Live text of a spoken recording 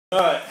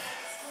Alright,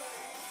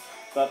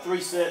 about 3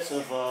 sets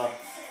of,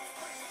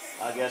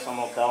 I guess I'm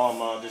going to call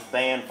them just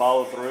band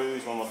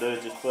follow-throughs. What I'm going to do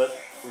is just put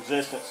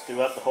resistance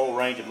throughout the whole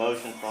range of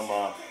motion from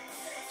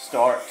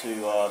start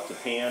to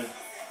pin.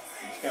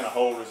 Just kind of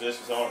hold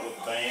resistance on it with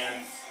the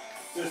band.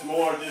 Just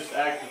more just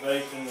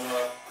activation,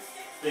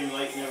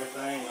 stimulating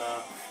everything,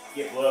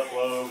 get blood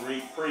flow,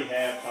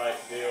 prehab type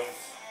deal.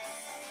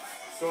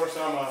 Of course,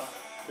 I'm a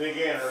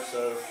beginner,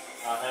 so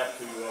I have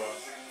to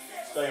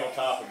stay on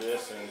top of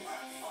this, and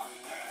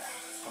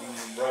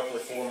I'm roughly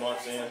 4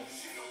 months in,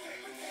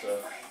 so.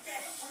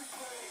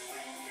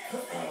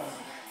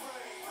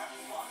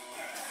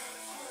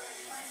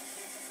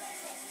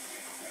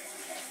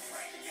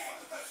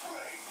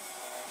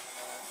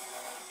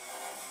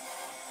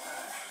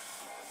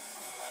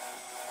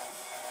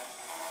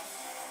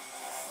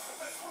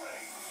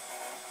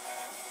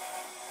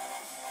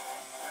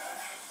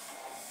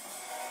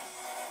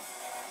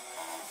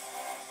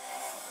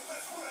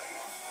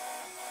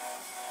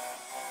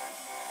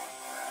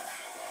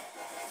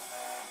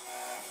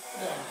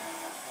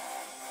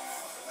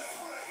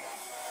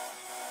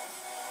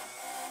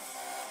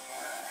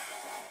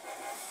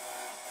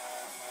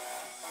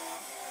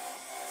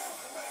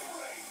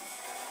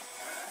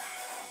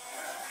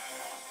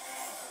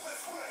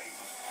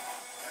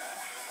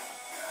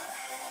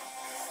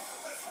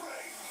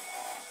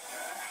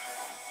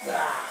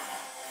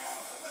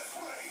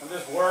 I'm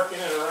just working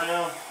it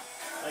around,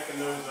 making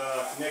those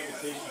connective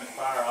tissues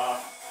fire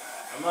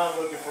off. I'm not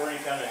looking for any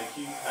kind of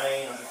acute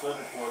pain. I'm just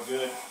looking for a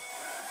good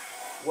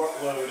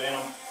workload in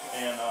them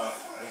and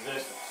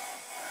resistance.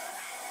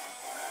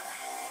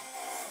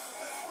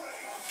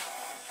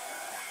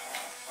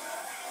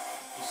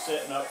 Just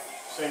setting up,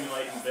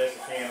 simulating the best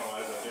I can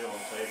as I do on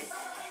the table.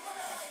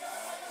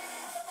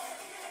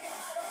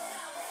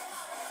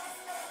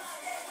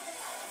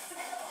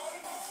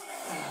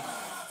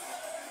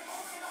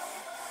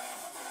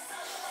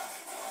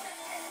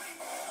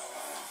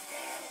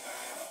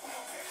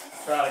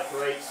 Try to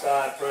create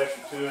side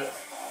pressure to it.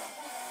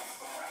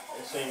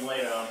 It seems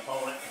later on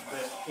opponent as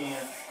best I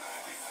can.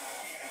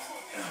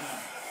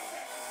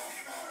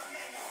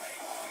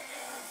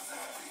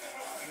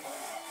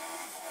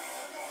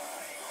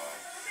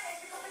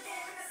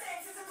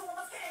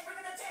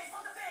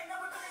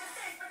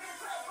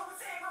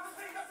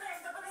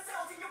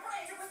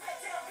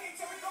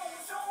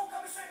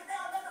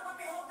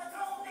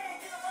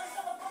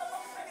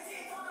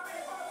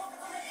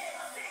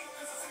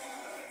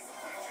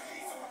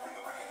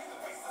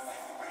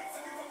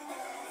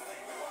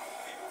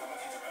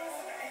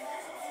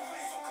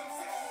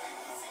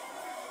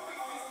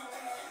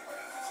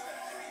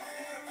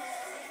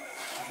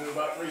 Do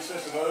about 3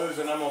 sets of those,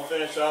 and I'm gonna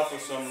finish off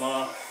with some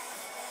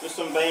just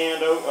some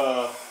band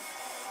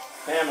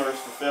hammers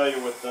for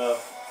failure with the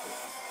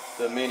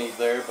minis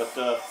there. But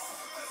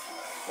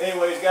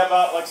anyways, got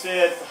about, like I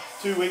said,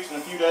 2 weeks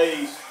and a few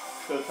days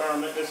to the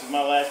tournament. This is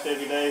my last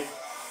heavy day.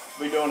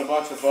 Be doing a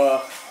bunch of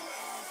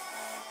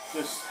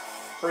just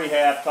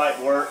prehab type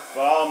work,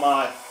 but all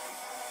my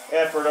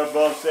effort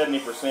above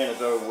 70%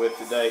 is over with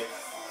today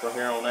from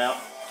here on out.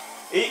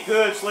 Eat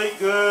good, sleep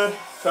good,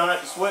 try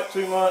not to sweat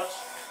too much.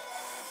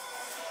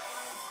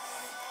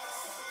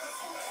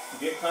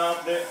 Get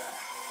confident,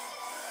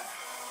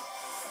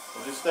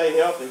 and just stay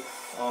healthy.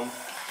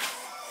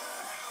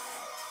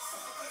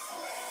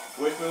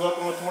 Wish me luck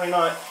on the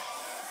 29th.